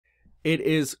It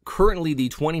is currently the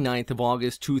 29th of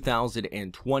August,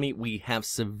 2020. We have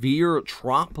severe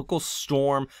tropical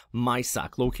storm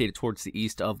Maysak located towards the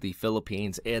east of the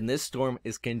Philippines, and this storm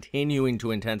is continuing to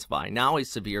intensify. Now a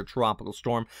severe tropical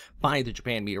storm by the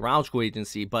Japan Meteorological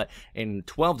Agency, but in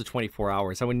 12 to 24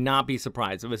 hours, I would not be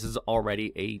surprised if this is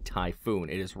already a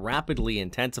typhoon. It is rapidly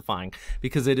intensifying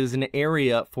because it is an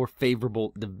area for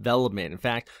favorable development. In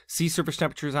fact, sea surface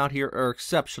temperatures out here are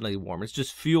exceptionally warm. It's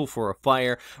just fuel for a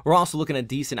fire. We're also looking at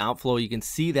decent outflow. You can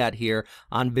see that here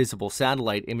on visible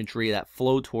satellite imagery that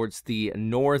flow towards the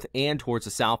north and towards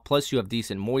the south. Plus you have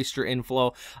decent moisture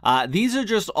inflow. These are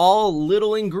just all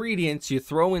little ingredients you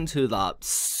throw into the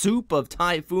soup of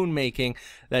typhoon making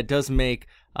that does make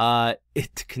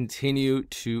it continue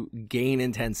to gain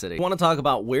intensity. I want to talk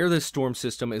about where this storm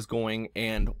system is going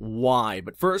and why,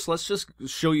 but first let's just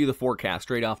show you the forecast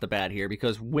straight off the bat here,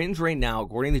 because winds right now,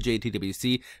 according to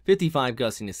JTWC, 55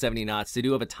 gusting to 70 knots. They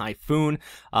do have a typhoon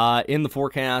in the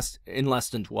forecast in less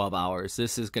than 12 hours.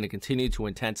 This is going to continue to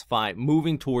intensify,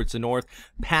 moving towards the north,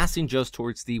 passing just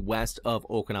towards the west of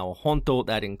Okinawa Honto.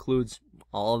 That includes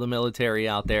all of the military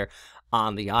out there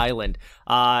on the island.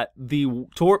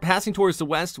 Passing towards the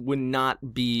west would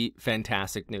not be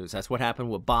fantastic news. That's what happened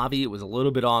with Bobby. It was a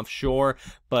little bit offshore,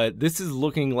 but this is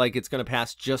looking like it's going to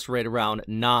pass just right around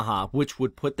Naha, which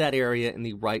would put that area in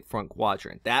the right front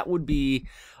quadrant. That would be,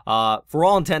 for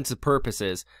all intents and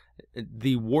purposes,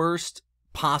 the worst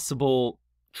possible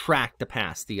track to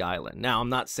pass the island. Now, I'm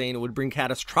not saying it would bring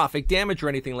catastrophic damage or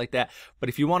anything like that, but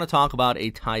if you want to talk about a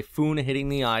typhoon hitting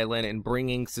the island and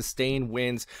bringing sustained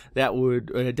winds that would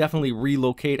definitely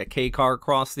relocate a K car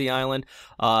across the island,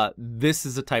 this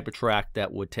is the type of track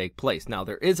that would take place. Now,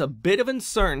 there is a bit of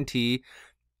uncertainty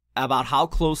about how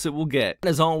close it will get. It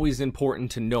is always important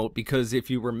to note, because if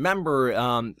you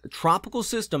remember, tropical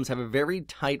systems have a very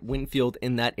tight wind field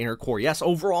in that inner core. Yes,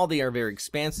 overall they are very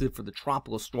expansive for the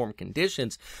tropical storm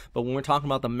conditions, but when we're talking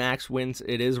about the max winds,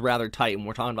 it is rather tight. And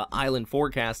we're talking about island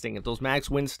forecasting. If those max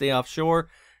winds stay offshore,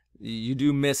 you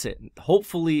do miss it.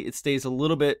 Hopefully it stays a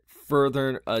little bit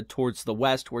further towards the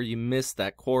west, where you miss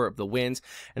that core of the winds.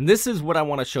 And this is what I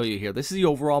want to show you here. This is the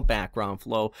overall background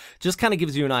flow. Just kind of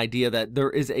gives you an idea that there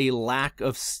is a lack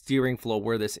of steering flow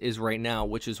where this is right now,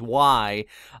 which is why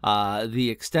the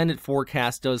extended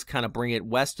forecast does kind of bring it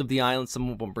west of the island. Some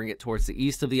of them bring it towards the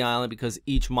east of the island, because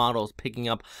each model is picking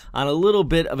up on a little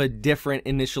bit of a different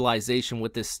initialization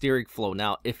with this steering flow.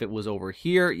 Now, if it was over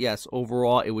here, yes,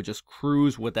 overall it would just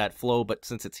cruise with that flow, but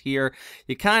since it's here,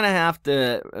 you kind of have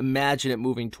to imagine it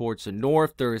moving towards the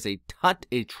north. There is a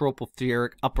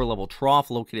tropospheric upper level trough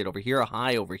located over here, a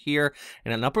high over here,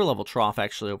 and an upper level trough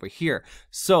actually over here.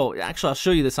 So actually I'll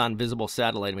show you this on visible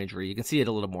satellite imagery. You can see it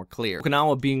a little more clear.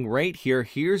 Okinawa being right here,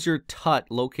 here's your tut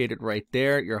located right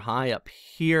there, your high up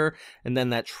here, and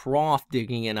then that trough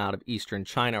digging in out of eastern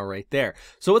China right there.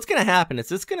 So what's going to happen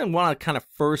is it's going to want to kind of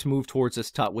first move towards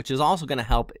this tut, which is also going to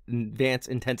help advance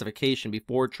intensification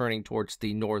before turning towards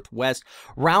the northwest,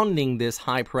 rounding this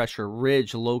high pressure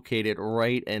ridge located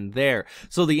right in there.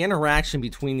 So the interaction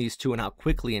between these two and how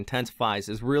quickly intensifies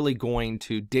is really going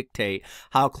to dictate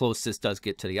how close this does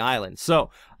get to the island. So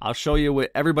I'll show you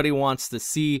what everybody wants to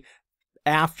see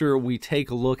after we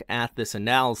take a look at this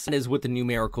analysis. That is what the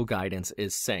numerical guidance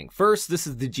is saying. First, this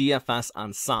is the GFS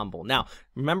ensemble. Now,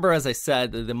 remember, as I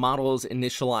said, the models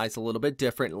initialize a little bit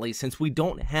differently since we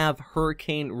don't have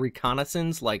hurricane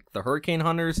reconnaissance like the hurricane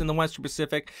hunters in the Western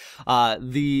Pacific.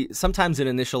 Sometimes it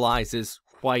initializes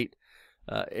quite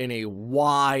in a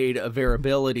wide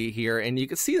variability here, and you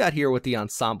can see that here with the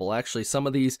ensemble. Actually, some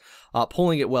of these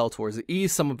pulling it well towards the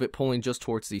east, some of it pulling just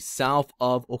towards the south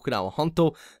of Okinawa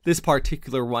Honto. This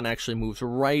particular one actually moves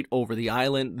right over the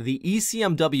island. The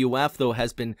ECMWF, though,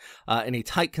 has been in a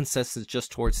tight consensus just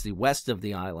towards the west of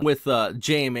the island, with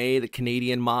JMA, the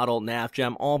Canadian model,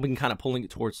 NAVGEM, all been kind of pulling it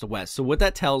towards the west. So what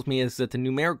that tells me is that the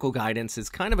numerical guidance is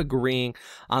kind of agreeing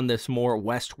on this more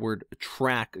westward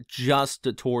track just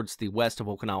towards the west of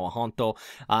Okinawa Honto.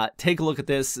 Take a look at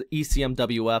this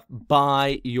ECMWF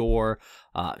by your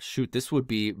this would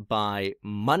be by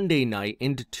Monday night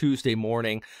into Tuesday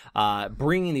morning,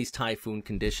 bringing these typhoon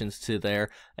conditions to there,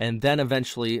 and then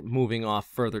eventually moving off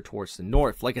further towards the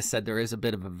north. Like I said, there is a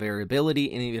bit of a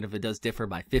variability, and even if it does differ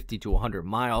by 50 to 100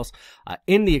 miles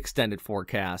in the extended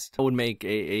forecast, it would make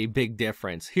a big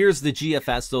difference. Here's the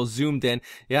GFS, though, zoomed in.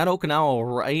 You got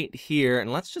Okinawa right here,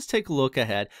 and let's just take a look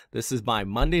ahead. This is by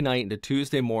Monday night into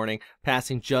Tuesday morning,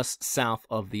 passing just south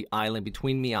of the island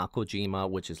between Miyakojima,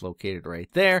 which is located right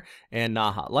right there. And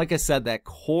like I said, that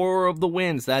core of the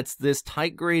winds, that's this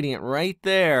tight gradient right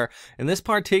there. And this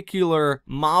particular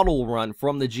model run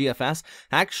from the GFS,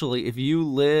 actually, if you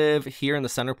live here in the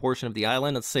center portion of the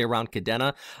island, let's say around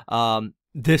Cadena,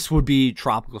 this would be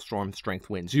tropical storm strength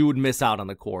winds. You would miss out on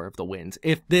the core of the winds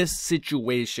if this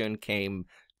situation came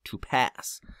to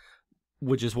pass,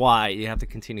 which is why you have to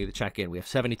continue to check in. We have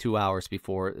 72 hours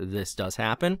before this does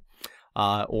happen,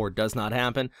 or does not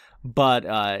happen. But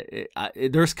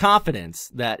there's confidence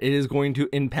that it is going to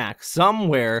impact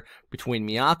somewhere between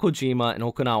Miyako-jima and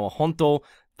Okinawa Honto.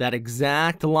 That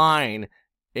exact line,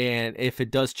 and if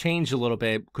it does change a little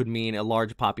bit, could mean a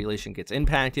large population gets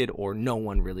impacted or no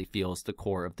one really feels the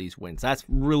core of these winds. That's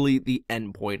really the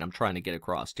end point I'm trying to get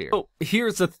across here. So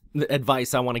here's the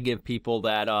advice I want to give people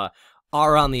that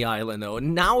are on the island, though.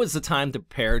 Now is the time to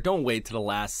prepare. Don't wait to the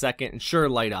last second. Ensure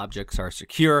light objects are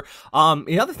secure.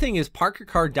 The other thing is park your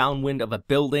car downwind of a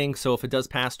building. So if it does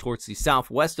pass towards the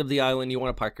southwest of the island, you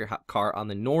want to park your car on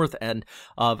the north end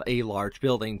of a large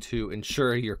building to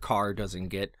ensure your car doesn't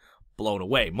get blown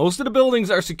away. Most of the buildings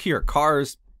are secure.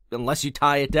 Cars, unless you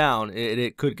tie it down,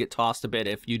 it could get tossed a bit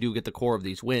if you do get the core of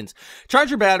these winds. Charge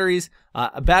your batteries.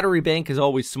 A battery bank is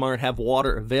always smart. Have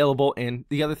water available. And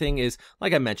the other thing is,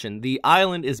 like I mentioned, the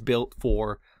island is built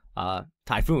for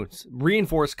typhoons.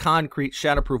 Reinforced concrete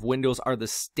shatterproof windows are the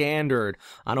standard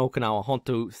on Okinawa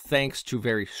Honto, thanks to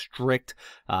very strict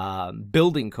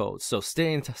building codes. So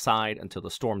stay inside until the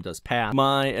storm does pass.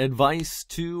 My advice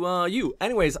to you.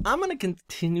 Anyways, I'm going to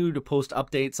continue to post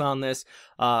updates on this.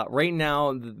 Right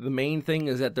now, the main thing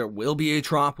is that there will be a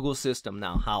tropical system.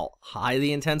 Now, how high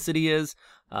the intensity is,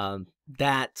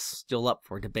 that's still up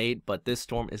for debate, but this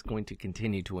storm is going to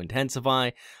continue to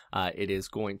intensify. It is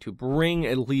going to bring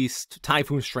at least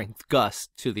typhoon strength gusts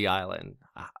to the island.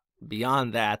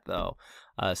 Beyond that, though,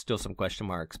 still some question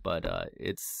marks, but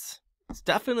it's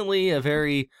definitely a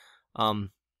very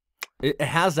it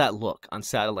has that look on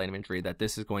satellite imagery that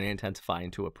this is going to intensify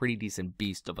into a pretty decent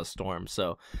beast of a storm.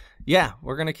 So yeah,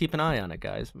 we're going to keep an eye on it,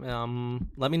 guys.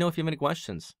 Let me know if you have any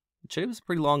questions. Today was a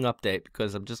pretty long update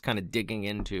because I'm just kind of digging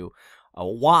into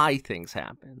why things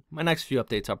happen. My next few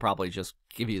updates, I'll probably just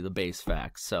give you the base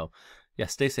facts. So yeah,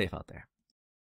 stay safe out there.